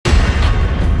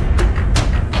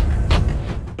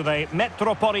the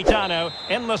Metropolitano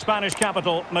in the Spanish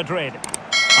capital, Madrid.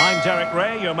 I'm Derek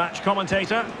Ray, your match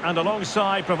commentator, and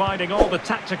alongside providing all the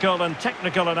tactical and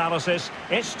technical analysis,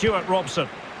 it's Stuart Robson.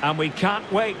 And we can't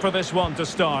wait for this one to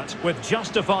start with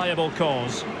justifiable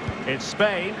cause. It's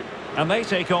Spain, and they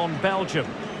take on Belgium.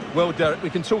 Well, Derek, we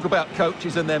can talk about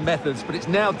coaches and their methods, but it's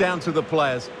now down to the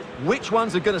players. Which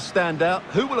ones are going to stand out,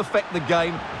 who will affect the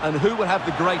game, and who will have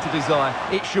the greater desire?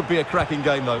 It should be a cracking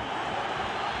game, though.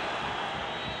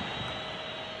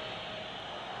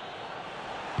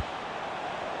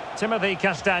 Timothy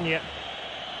Castagne.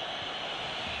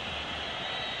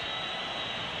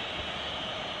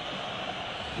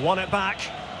 Won it back.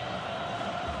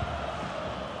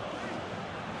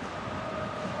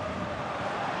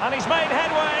 And he's made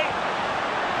headway.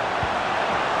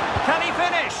 Can he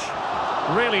finish?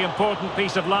 Really important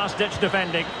piece of last-ditch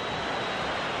defending.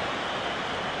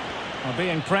 Are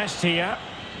being pressed here.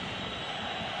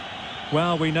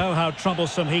 Well, we know how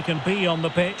troublesome he can be on the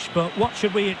pitch, but what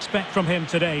should we expect from him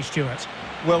today, Stuart?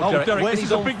 Well, Derek, this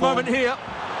is a big moment here.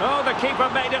 Oh, the keeper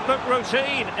made it look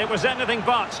routine. It was anything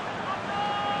but.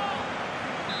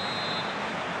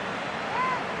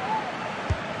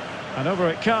 And over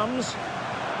it comes.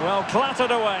 Well,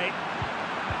 clattered away.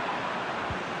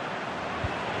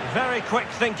 Very quick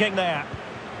thinking there.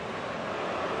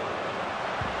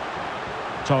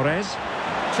 Torres.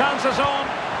 Chances on.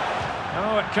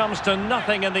 Oh, it comes to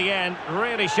nothing in the end.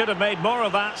 Really should have made more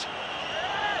of that.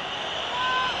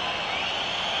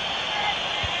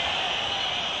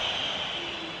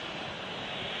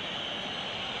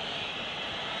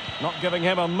 Not giving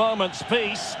him a moment's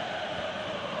peace.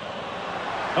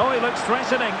 Oh, he looks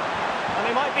threatening. And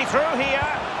he might be through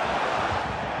here.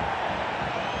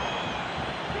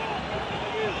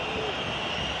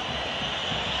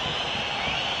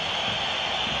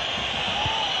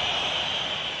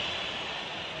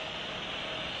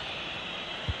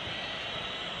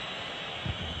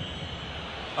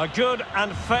 A good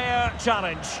and fair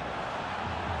challenge.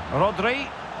 Rodri.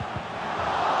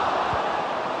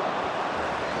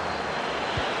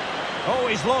 Oh,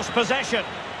 he's lost possession.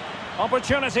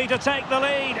 Opportunity to take the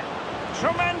lead.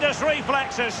 Tremendous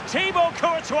reflexes. Thibaut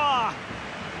Courtois.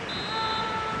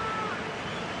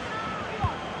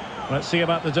 Let's see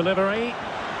about the delivery.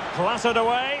 Clattered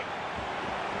away.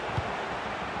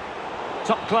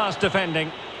 Top-class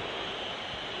defending.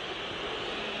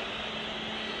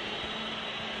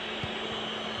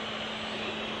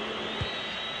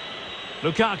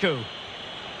 Lukaku.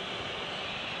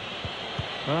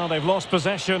 Well, they've lost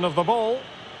possession of the ball.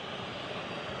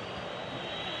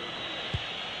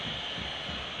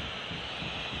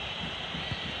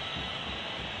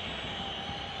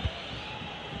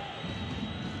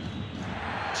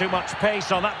 Too much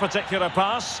pace on that particular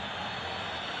pass.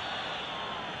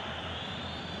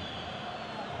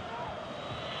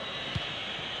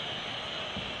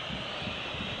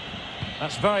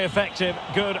 That's very effective,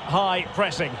 good high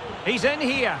pressing. He's in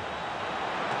here.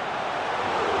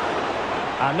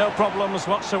 And no problems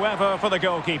whatsoever for the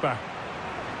goalkeeper.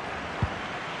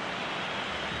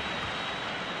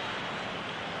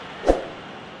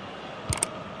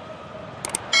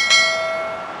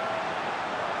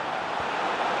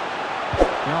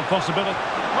 No possibility.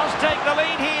 Must take the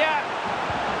lead here.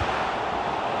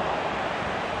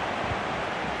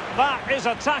 That is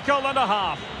a tackle and a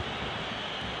half.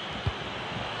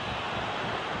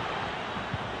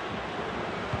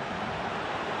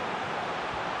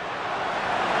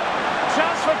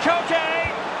 Chance for Koke.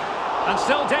 And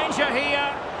still danger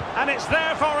here. And it's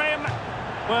there for him.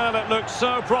 Well, it looked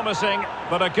so promising,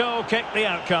 but a goal kicked the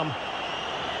outcome.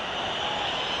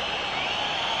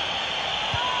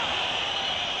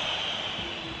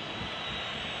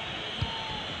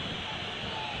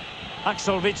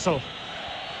 Axel Witsel.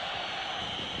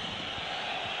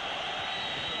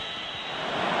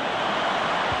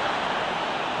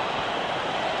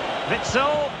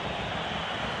 Witsel.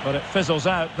 But it fizzles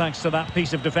out thanks to that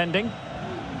piece of defending.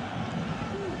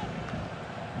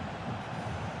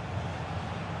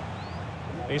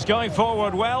 He's going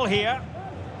forward well here.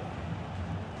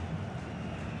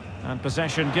 And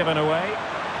possession given away.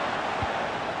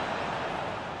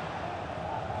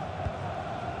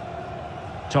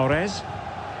 Torres.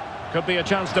 Could be a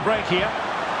chance to break here.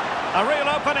 A real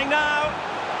opening now.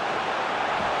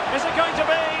 Is it going to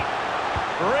be?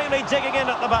 Really digging in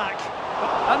at the back.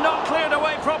 And not cleared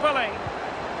away properly.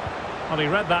 Well, he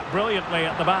read that brilliantly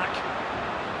at the back.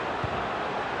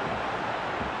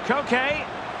 Koke.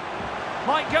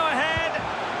 Might go ahead.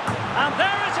 And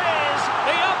there it is.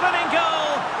 The opening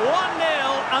goal.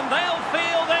 1-0. And they'll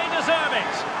feel they deserve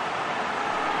it.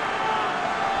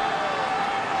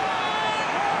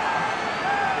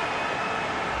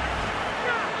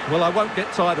 Well, I won't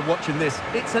get tired of watching this.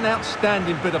 It's an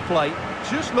outstanding bit of play.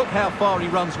 Just look how far he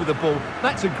runs with the ball.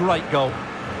 That's a great goal.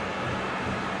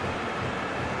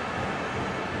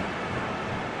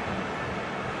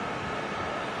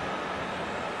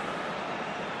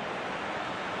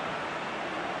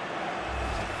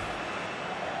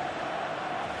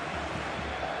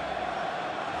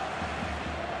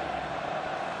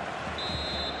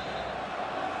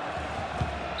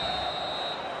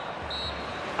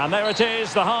 And there it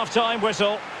is, the half-time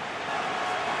whistle.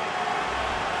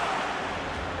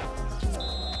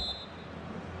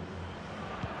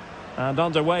 And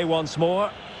underway once more,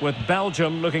 with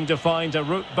Belgium looking to find a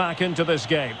route back into this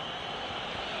game.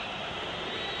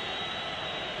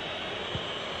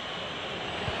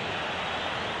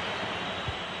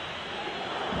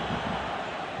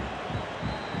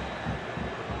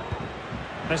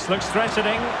 This looks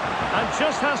threatening, and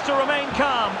just has to remain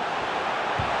calm.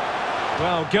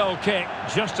 Well, goal kick,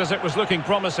 just as it was looking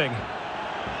promising.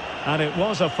 And it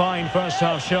was a fine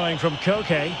first-half showing from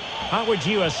Koke. How would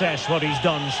you assess what he's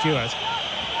done, Stuart?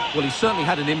 Well, he certainly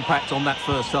had an impact on that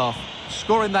first half,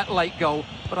 scoring that late goal,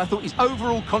 but I thought his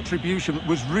overall contribution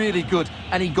was really good,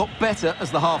 and he got better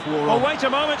as the half wore on. Oh, wait a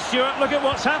moment, Stuart, look at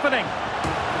what's happening.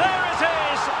 There it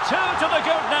is, 2 to the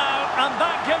good now, and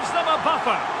that gives them a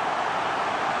buffer.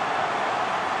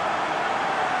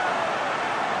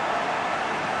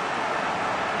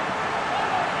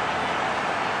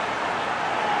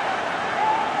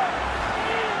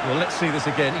 Well, let's see this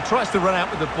again. He tries to run out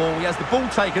with the ball. He has the ball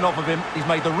taken off of him. He's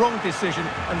made the wrong decision,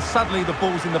 and suddenly the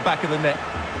ball's in the back of the net.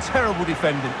 Terrible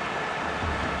defending.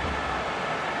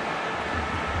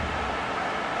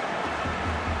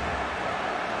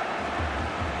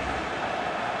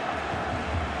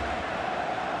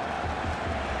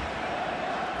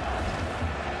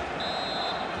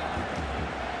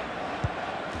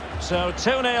 So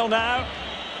 2-0 now.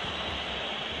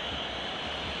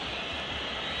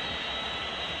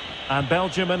 And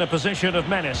Belgium in a position of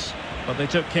menace, but they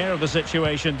took care of the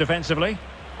situation defensively.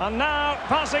 And now,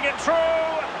 passing it through.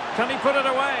 Can he put it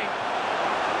away?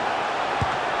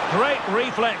 Great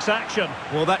reflex action.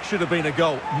 Well, that should have been a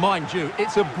goal. Mind you,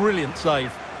 it's a brilliant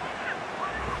save.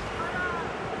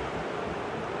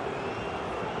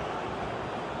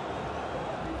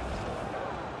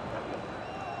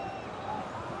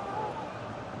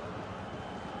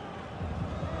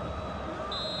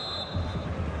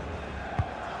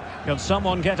 Can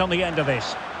someone get on the end of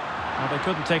this? Well, they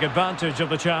couldn't take advantage of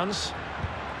the chance.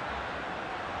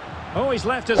 Oh, he's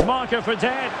left his marker for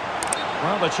dead.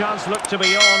 Well, the chance looked to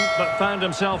be on, but found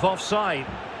himself offside.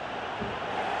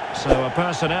 So a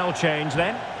personnel change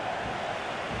then.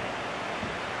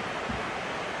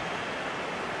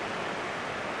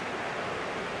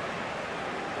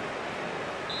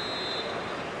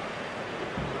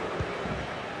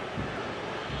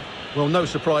 Well, no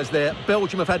surprise there.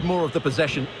 Belgium have had more of the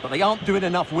possession, but they aren't doing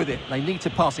enough with it. They need to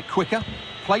pass it quicker,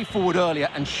 play forward earlier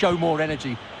and show more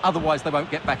energy. Otherwise, they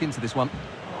won't get back into this one.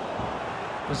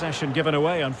 Possession given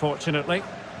away, unfortunately.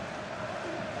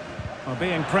 Well,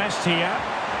 being pressed here.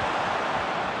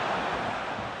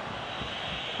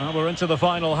 Well, we're into the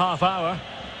final half hour.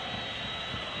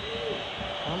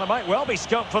 Well, there might well be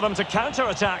scope for them to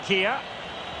counter-attack here.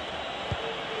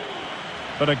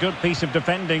 But a good piece of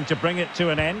defending to bring it to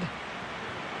an end.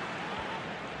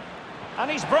 And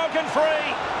he's broken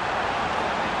free.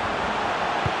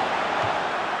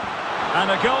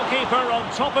 And a goalkeeper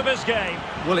on top of his game.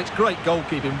 Well, it's great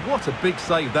goalkeeping. What a big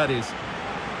save that is.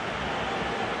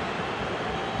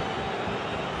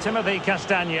 Timothy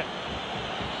Castagne.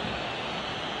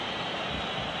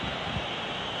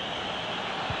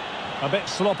 A bit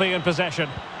sloppy in possession.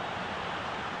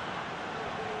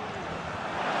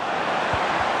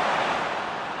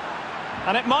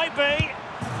 And it might be.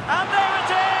 And there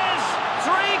it is!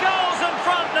 3 goals in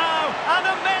front now. An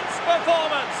immense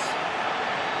performance.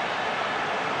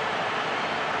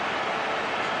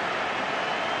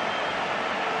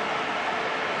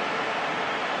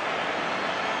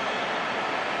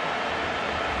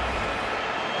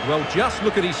 Well, just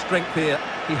look at his strength here.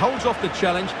 He holds off the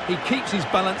challenge, he keeps his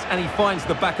balance and he finds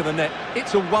the back of the net.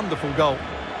 It's a wonderful goal.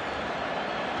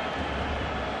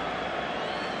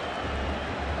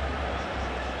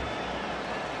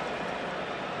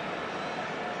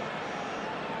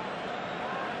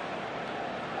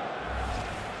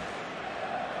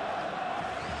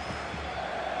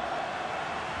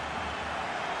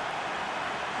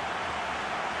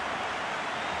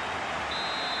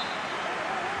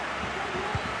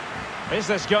 Is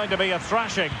this going to be a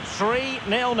thrashing?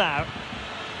 3-0 now.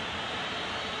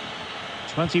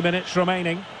 20 minutes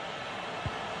remaining.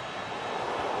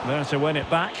 There to win it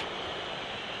back.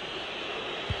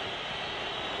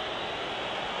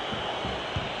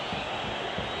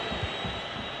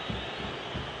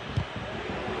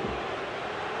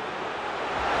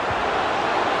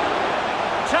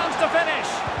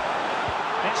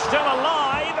 still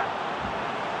alive.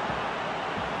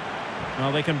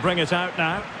 Well, they can bring it out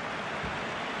now.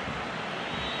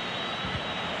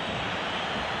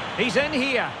 He's in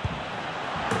here.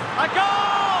 A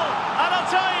goal! And I'll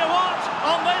tell you what,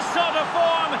 on this sort of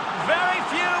form, very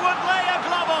few would lay a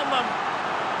glove on them.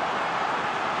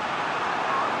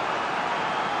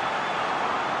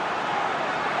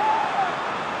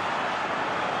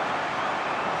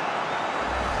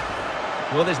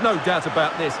 Well, there's no doubt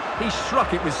about this. He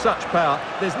struck it with such power.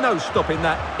 There's no stopping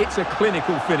that. It's a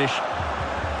clinical finish.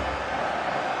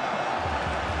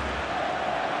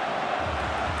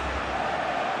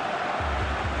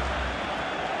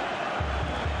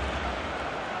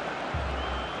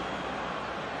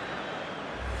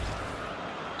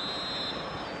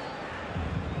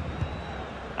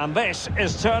 And this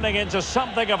is turning into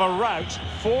something of a rout.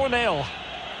 4-0.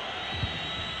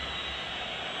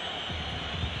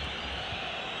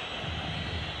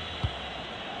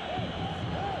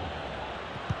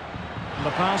 The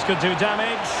pass could do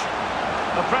damage.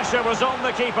 The pressure was on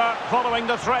the keeper following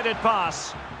the threaded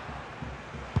pass.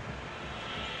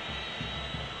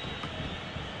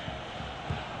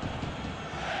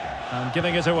 And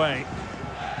giving it away.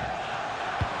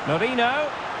 Marino.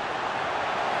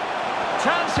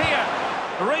 Chance here.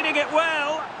 Reading it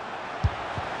well.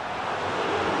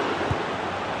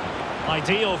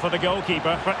 Ideal for the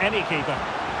goalkeeper, for any keeper.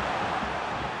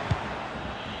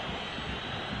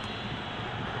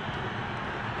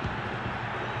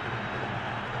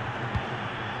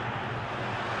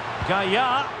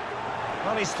 Gaia.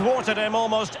 Well, he's thwarted him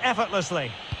almost effortlessly.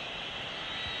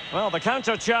 Well, the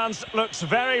counter chance looks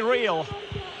very real.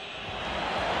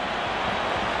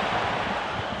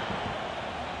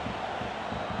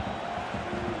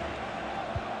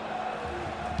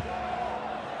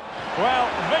 Well,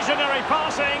 visionary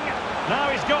passing. Now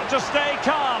he's got to stay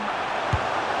calm.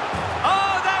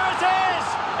 Oh, there it is!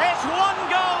 It's one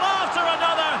goal after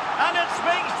another, and it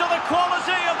speaks to the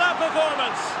quality of that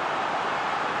performance.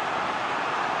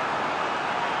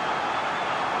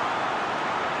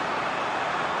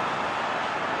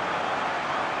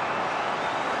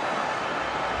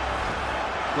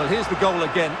 Well, here's the goal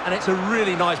again, and it's a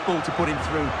really nice ball to put him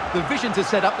through. The vision to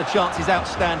set up the chance is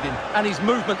outstanding, and his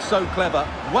movement's so clever.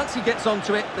 Once he gets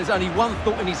onto it, there's only one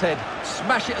thought in his head.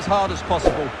 Smash it as hard as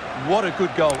possible. What a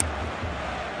good goal.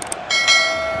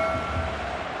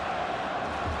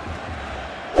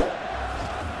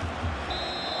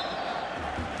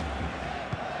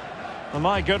 Oh,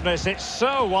 my goodness, it's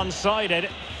so one-sided.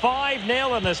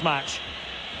 5-0 in this match.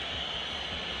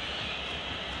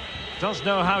 Does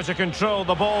know how to control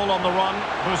the ball on the run,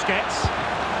 Busquets.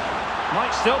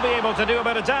 Might still be able to do a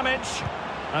bit of damage.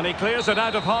 And he clears it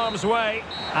out of harm's way.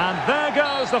 And there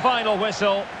goes the final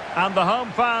whistle. And the home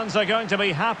fans are going to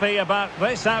be happy about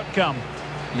this outcome.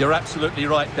 You're absolutely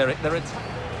right, Derek.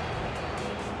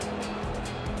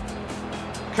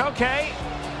 Koke.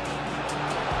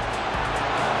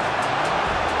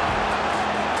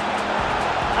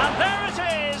 And there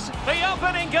it is, the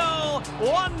opening goal,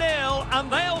 1-0,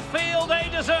 and they'll feel they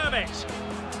deserve it.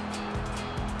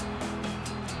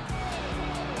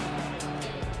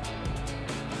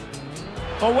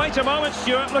 Oh, wait a moment,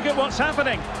 Stuart, look at what's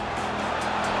happening.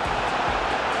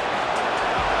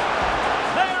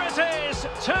 There it is,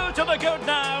 2 to the good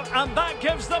now, and that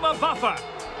gives them a buffer.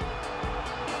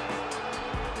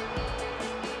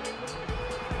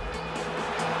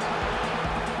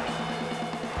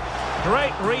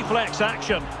 Great reflex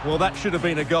action. Well, that should have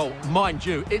been a goal. Mind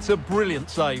you, it's a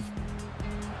brilliant save.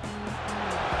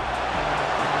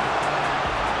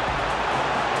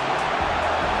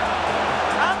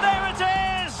 And there it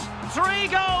is! 3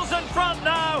 goals in front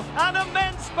now. An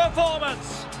immense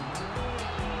performance.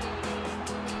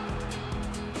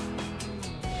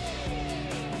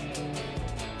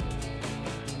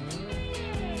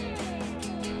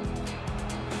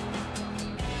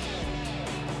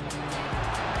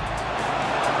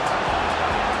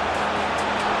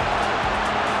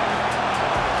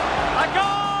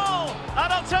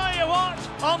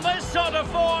 On this sort of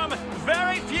form,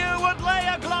 very few would lay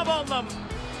a glove on them.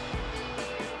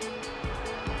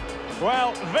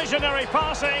 Well, visionary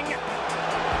passing.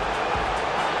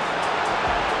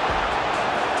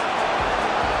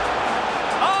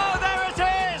 Oh, there it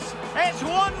is! It's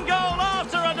one goal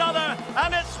after another,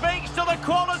 and it speaks to the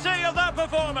quality of that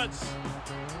performance.